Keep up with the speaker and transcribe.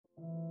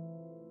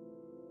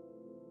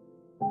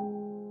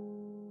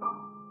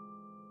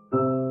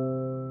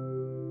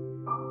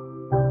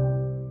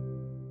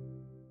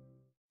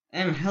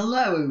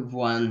Hello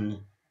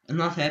everyone,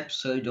 another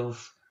episode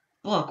of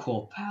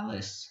Parkour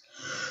Palace.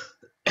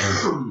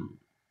 I'm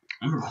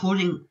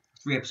recording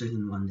 3 episodes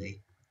in one day.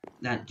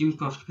 That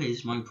Doomcraft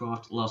plays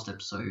Minecraft, last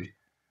episode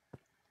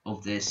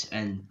of this,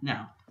 and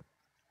now.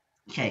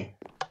 Okay,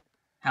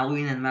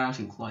 Halloween and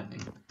mountain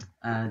climbing.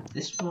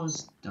 This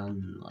was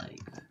done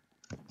like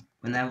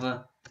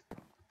whenever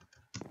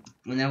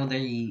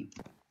the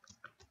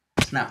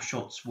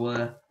snapshots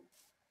were,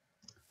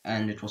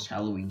 and it was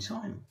Halloween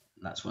time.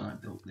 That's when I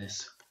built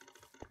this.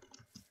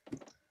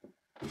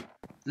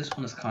 This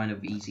one is kind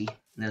of easy.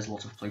 There's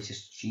lots of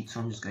places to cheat, so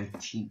I'm just going to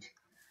cheat.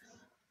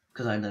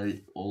 Because I know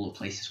all the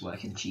places where I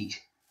can cheat.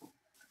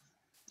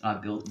 I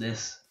built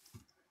this.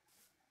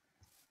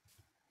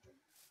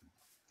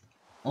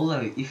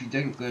 Although, if you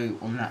don't go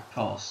on that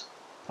path,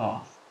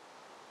 I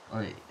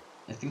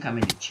think I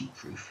made it cheat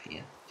proof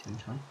here,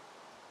 didn't I?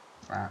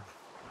 Crap.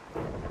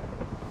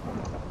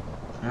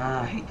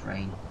 I hate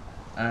rain.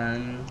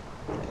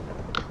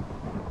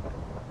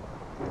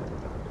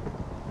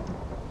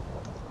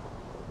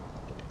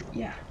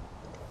 Yeah.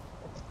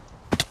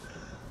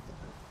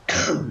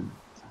 I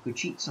could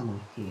cheat someone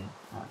here.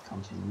 I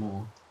can't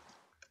anymore.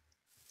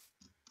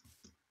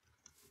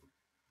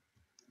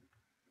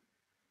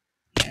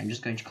 Yeah, I'm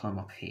just going to climb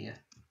up here.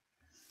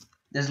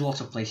 There's a lot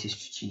of places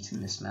to cheat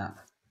in this map.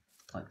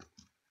 Like,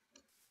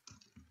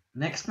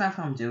 next map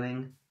I'm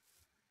doing,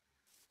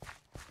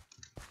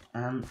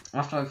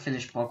 after I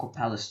finish Parkour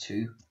Palace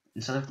 2,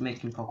 instead of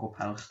making Parkour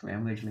Palace 3,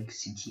 I'm going to make a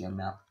CTM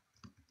map.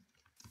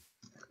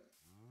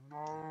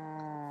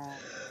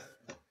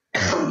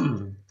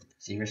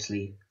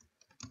 Seriously.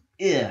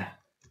 Yeah.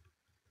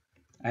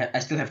 I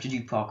still have to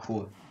do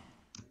parkour.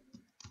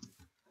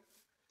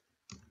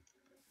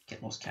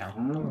 Get lost,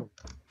 cow.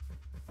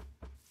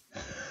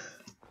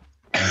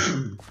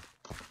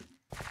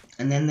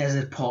 And then there's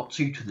a part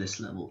 2 to this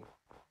level.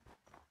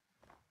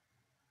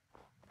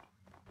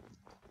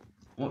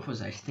 What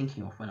was I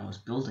thinking of when I was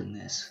building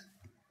this?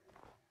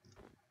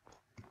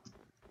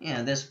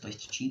 Yeah, there's a place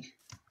to cheat.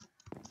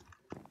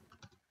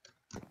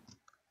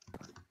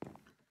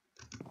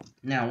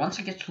 Now, once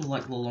I get to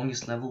like the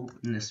longest level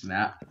in this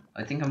map,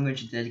 I think I'm going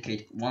to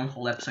dedicate one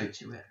whole episode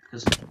to it,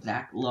 because it's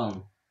that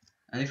long.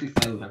 And if we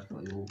fail, we have to go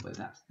all the way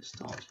back to the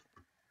start.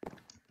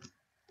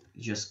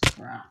 Just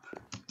crap.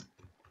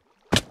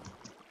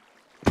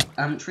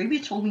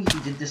 Trivia told me he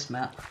did this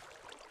map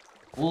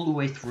all the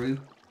way through,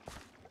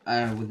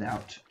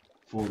 without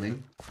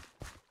falling.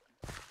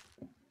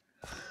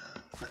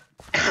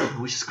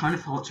 Which is kind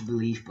of hard to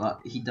believe,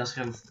 but he does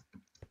have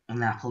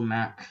an Apple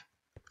Mac.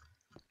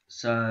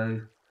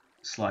 So,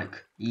 it's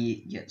like, he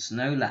gets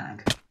no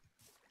lag.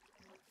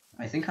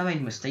 I think I made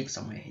a mistake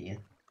somewhere here.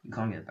 You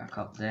can't get back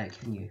up there,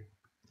 can you?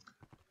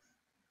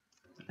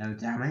 No,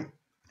 damn it.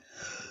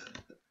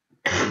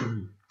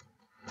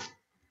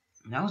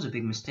 That was a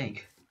big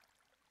mistake.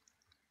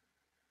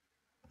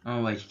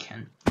 Oh wait, you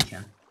can. You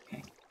can.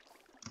 Okay.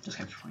 Just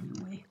have to find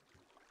a way.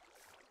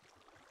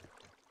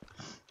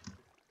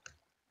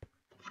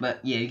 But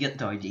yeah, you get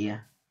the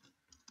idea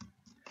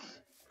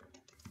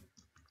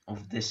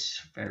of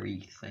this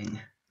very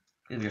thing.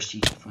 Maybe just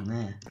cheat it from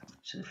there.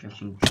 So if you have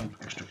to jump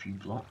extra few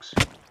blocks.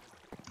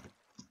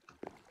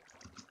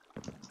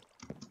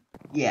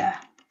 Yeah.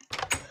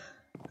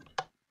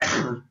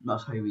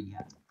 That's how we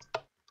get.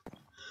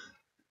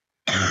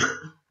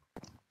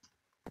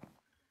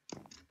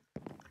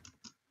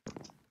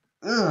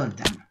 Ugh,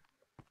 damn.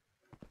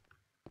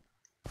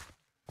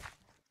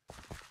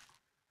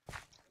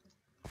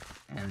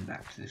 And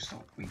back to the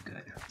start we go.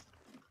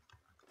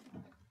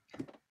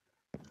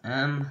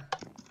 Do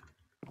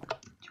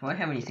I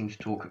have anything to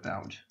talk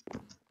about?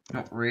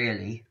 Not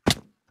really.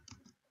 I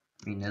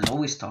mean, there's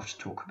always stuff to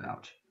talk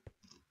about.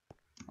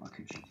 I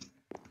could cheat.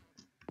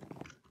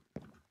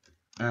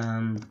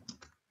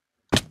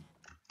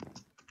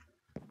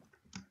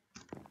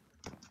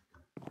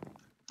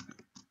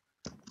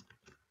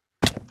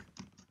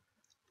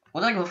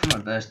 What I got for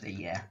my birthday,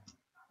 yeah.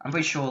 I'm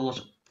pretty sure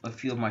a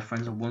few of my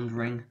friends are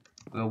wondering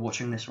who are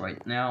watching this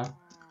right now.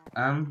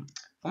 For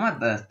my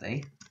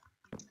birthday,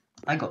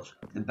 I got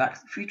the Back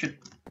to the Future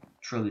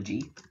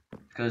trilogy,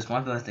 because my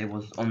birthday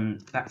was on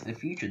Back to the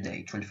Future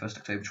Day, 21st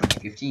October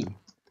 2015,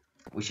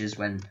 which is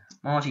when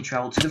Marty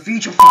traveled to the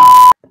future.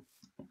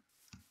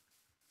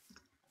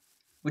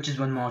 Which is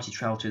when Marty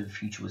traveled to the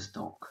future with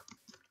Doc.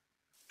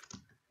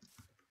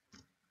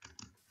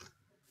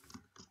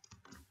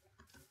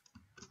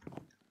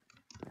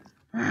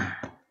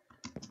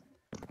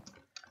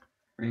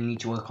 Really need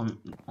to work on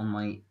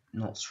my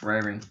not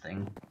swearing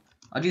thing.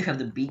 I do have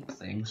the beep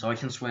thing, so I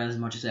can swear as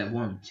much as I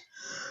want.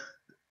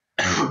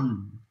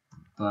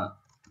 But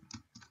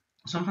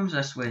sometimes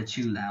I swear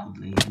too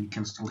loudly, and you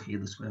can still hear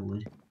the swear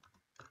word.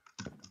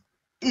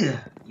 Ugh,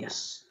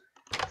 yes.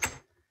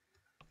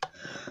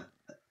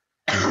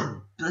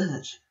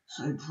 Birch,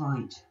 so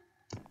bright.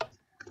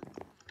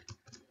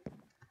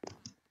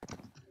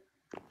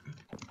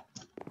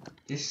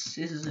 This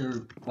is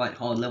a quite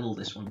hard level,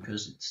 this one,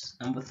 because it's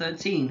number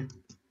 13.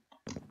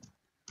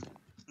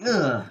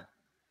 Ugh.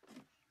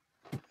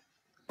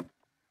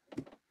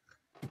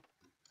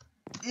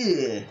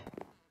 Ugh.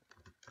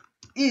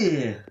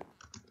 Ugh.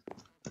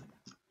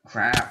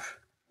 Crap.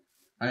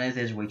 I know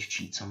there's a way to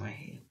cheat somewhere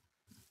here.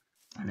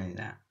 I know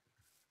that.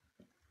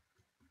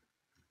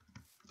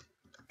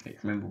 I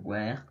can't remember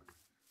where.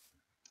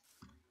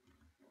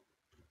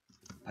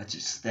 But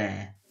it's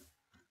there.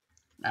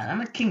 Man,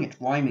 I'm a king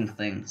at rhyming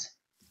things,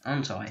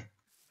 aren't I?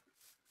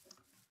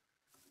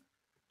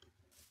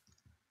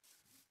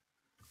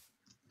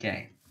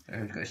 Okay, so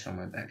let's go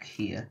somewhere back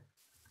here.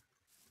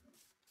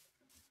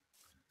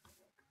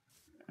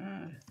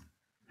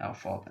 How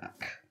far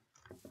back?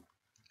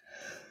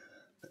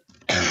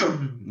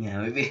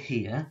 Yeah, over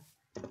here.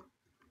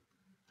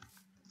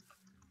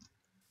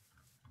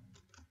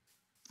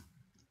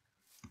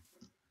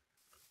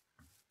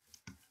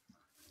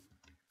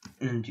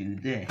 And do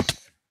this.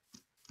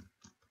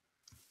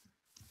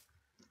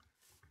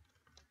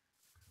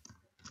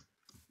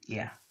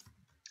 Yeah.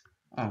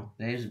 Oh,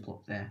 there's a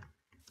block there.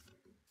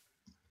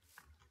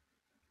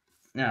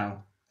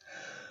 Now,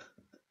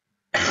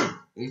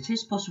 it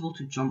is possible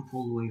to jump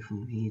all the way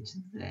from here to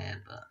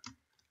there, but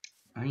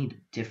I need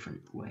a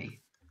different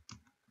way.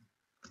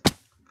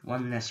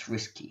 One less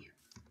risky.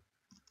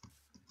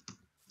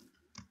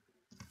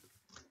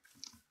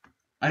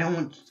 I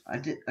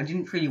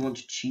didn't really want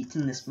to cheat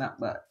in this map,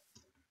 but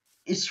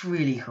it's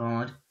really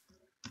hard.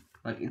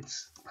 Like,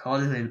 it's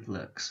harder than it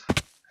looks.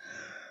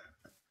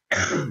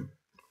 And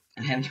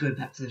having to go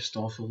back to the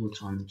start all the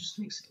time just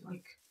makes it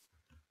like,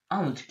 I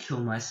want to kill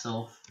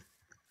myself.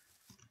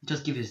 It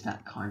just gives us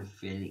that kind of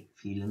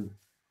feeling.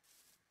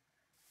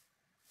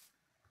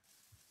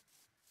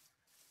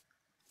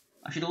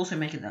 I should also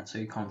make it that so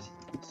you can't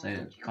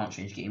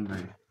change game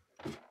mode.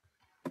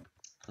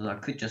 Because I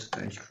could just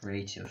go into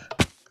creative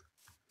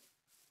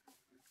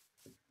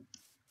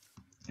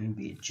and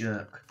be a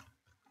jerk.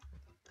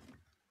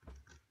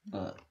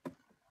 But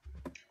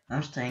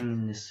I'm staying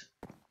in this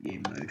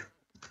game mode.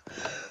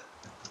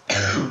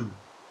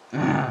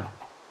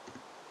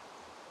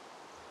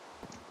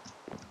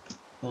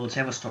 Well, it's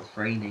ever stopped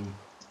raining.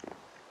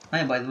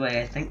 Oh, by the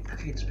way, I think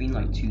it's been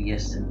like 2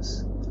 years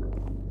since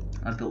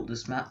I built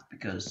this map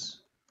because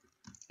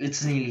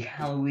it's nearly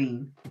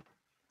Halloween.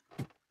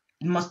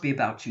 It must be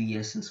about 2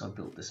 years since I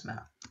built this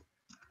map.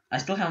 I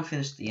still haven't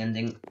finished the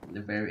ending, the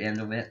very end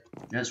of it.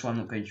 That's why I'm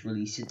not going to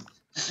release it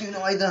soon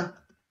either.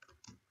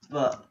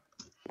 But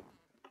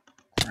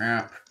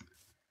crap.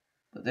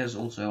 But there's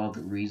also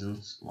other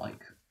reasons,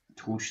 like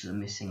torches are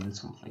missing in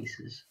some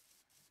places.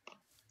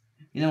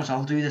 You know what,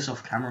 I'll do this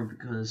off camera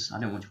because I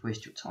don't want to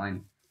waste your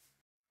time.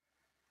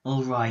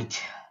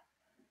 Alright,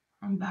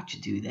 I'm about to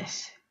do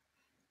this.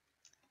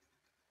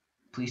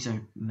 Please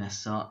don't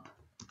mess up.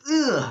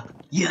 Ugh!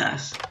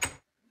 Yes!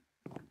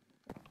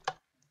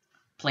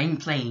 Plain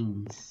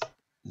planes.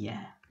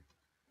 Yeah.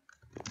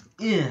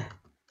 Ugh.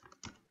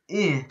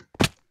 Ugh.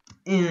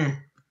 Ugh.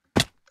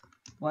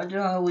 Why do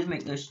I always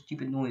make those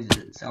stupid noises?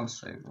 It sounds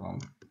so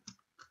wrong.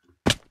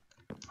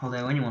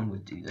 Although anyone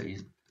would do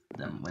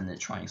them when they're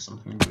trying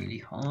something really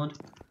hard.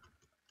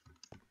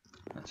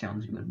 That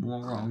sounds even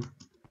more wrong.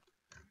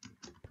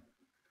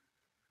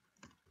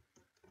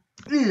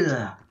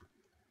 Ugh.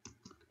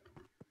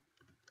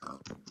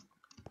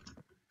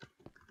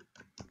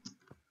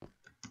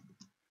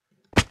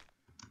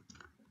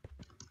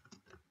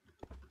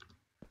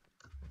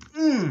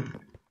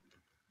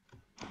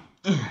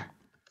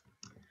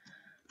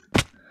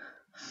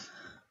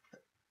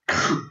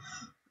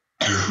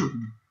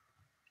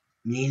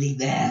 Nearly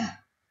there.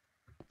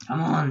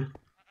 Come on.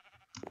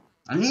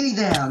 I'm nearly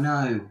there.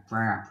 No.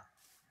 Crap.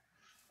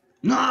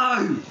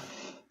 No!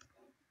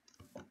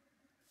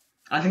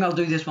 I think I'll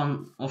do this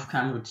one off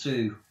camera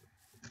too.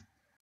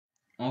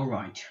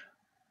 Alright.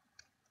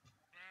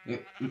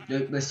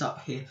 Don't mess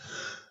up here.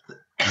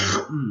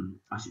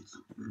 I should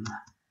stop doing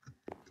that.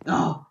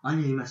 Oh, I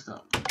nearly messed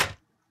up.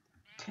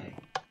 Okay.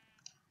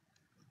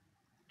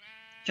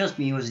 Just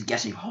me, was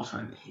getting hot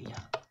over here.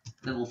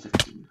 Level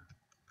 15.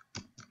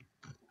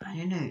 I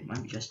don't know, it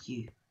might be just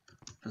you.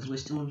 Because we're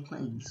still on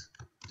planes.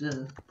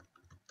 Duh.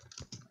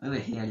 Over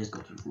here I just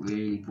got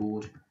really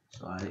bored.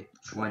 So I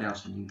tried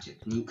out a new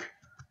technique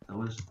that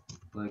was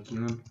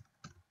working on.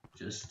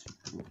 Just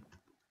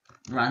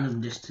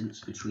random distance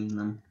between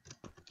them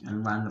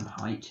and random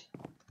height.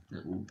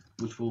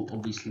 Which will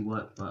obviously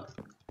work, but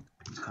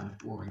it's kind of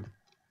boring.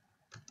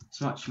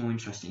 It's much more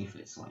interesting if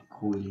it's like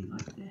coily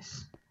like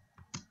this.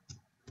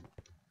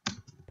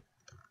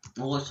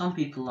 Although some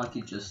people like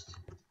it just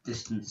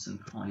distance and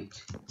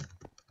height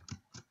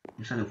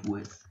instead of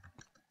width.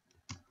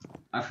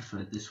 I prefer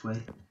it this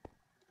way.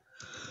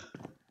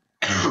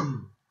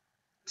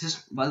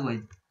 By the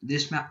way,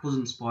 this map was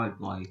inspired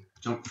by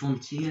Jump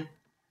Frontier.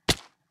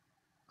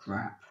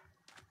 Crap.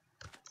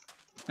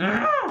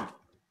 I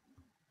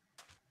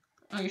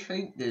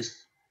hate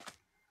this.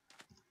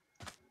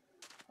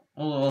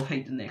 Although I'll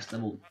hate the next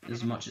level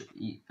as much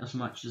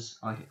as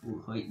I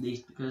will hate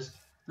these, because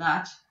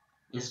that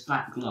is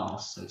black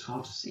glass, so it's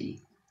hard to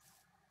see.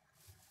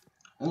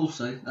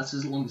 Also, that's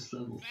his longest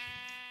level.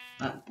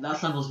 That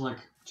level's like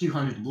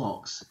 200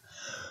 blocks.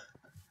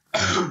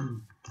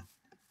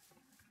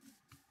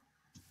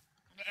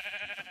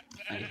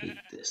 I hate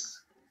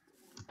this.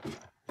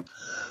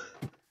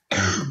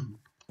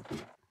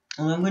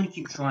 Well, I'm going to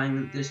keep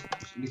trying this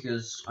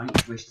because I need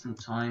to waste some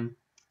time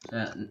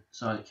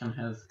so I can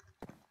have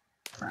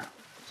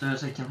so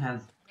as I can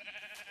have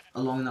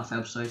a long enough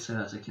episode so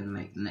that I can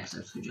make the next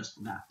episode just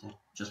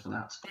for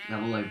that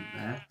level over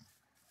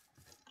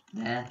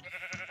there.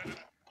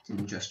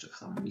 Didn't gesture for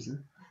some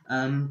reason.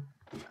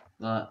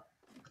 But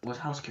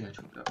what else can I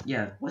talk about?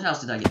 Yeah, what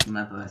else did I get for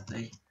my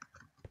birthday?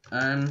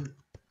 I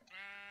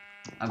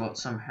got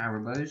some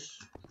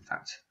Haribos. In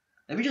fact,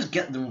 let me just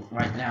get them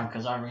right now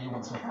because I really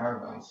want some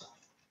Haribos.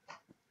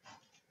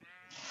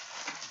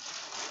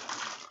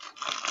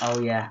 Oh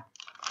yeah.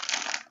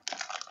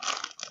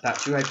 About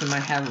to open my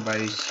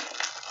Haribos.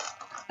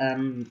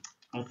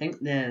 I think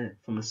they're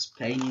from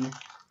Spain,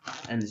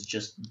 and it's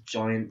just a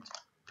giant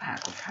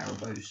pack of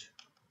Haribos.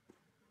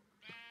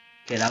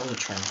 Okay, that was a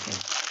train. Okay.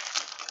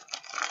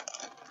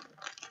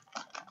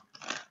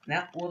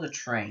 That was a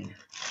train.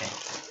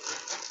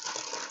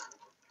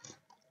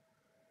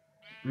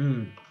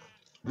 Okay.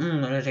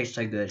 That tastes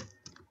so good.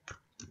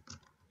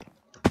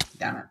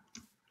 Damn it.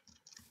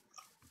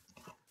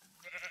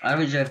 I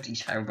reserved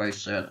these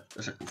Haribos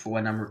for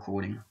when I'm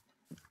recording.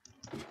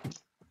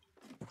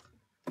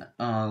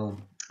 Oh,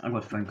 I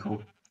got a phone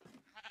call.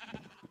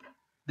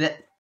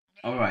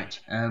 Alright,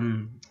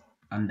 I'm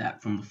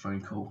back from the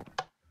phone call.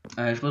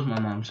 It was my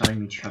mom telling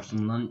me to have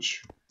some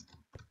lunch.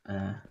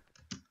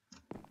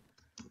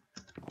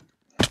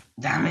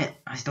 Damn it!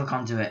 I still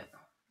can't do it.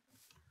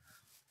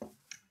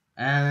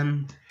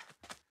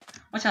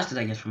 What else did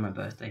I get for my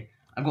birthday?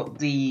 I got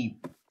the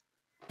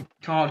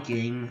card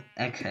game,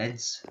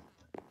 Eggheads.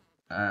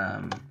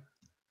 I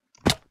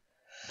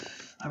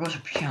got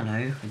a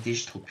piano, a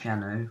digital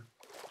piano.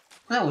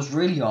 What I was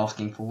really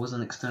asking for was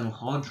an external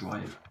hard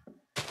drive.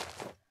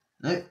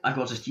 No, I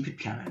got a stupid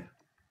piano.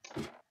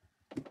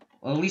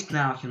 Well, at least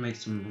now I can make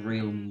some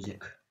real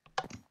music.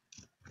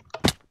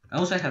 I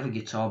also have a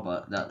guitar,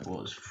 but that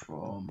was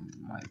from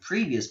my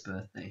previous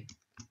birthday.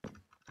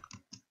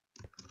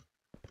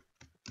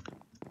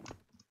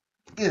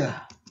 Yeah.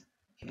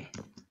 Okay.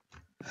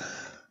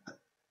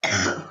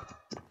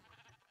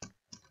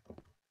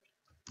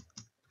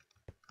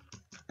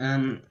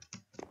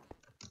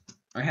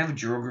 I have a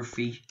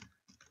geography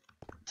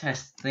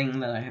test thing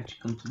that I have to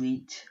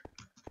complete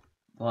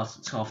whilst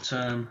it's half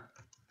term.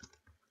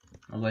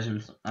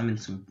 Otherwise, I'm in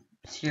some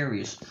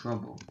serious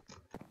trouble.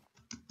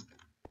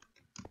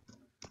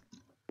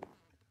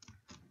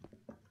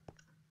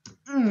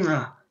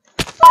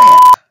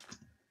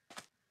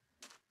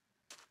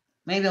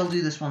 Maybe I'll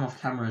do this one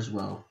off camera as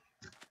well.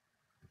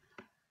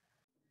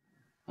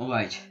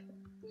 Alright,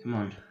 come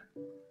on.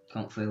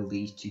 Can't fail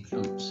these 2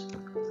 jumps.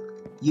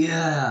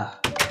 Yeah!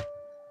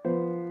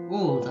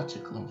 Oh, that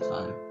took a long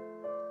time.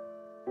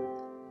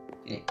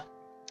 Okay.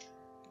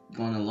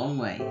 Gone a long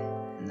way.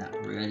 And that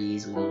really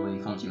is a long way,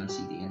 you can't even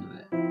see the end of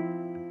it.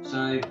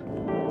 So,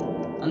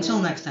 until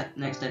next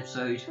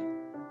episode,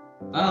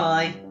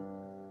 bye!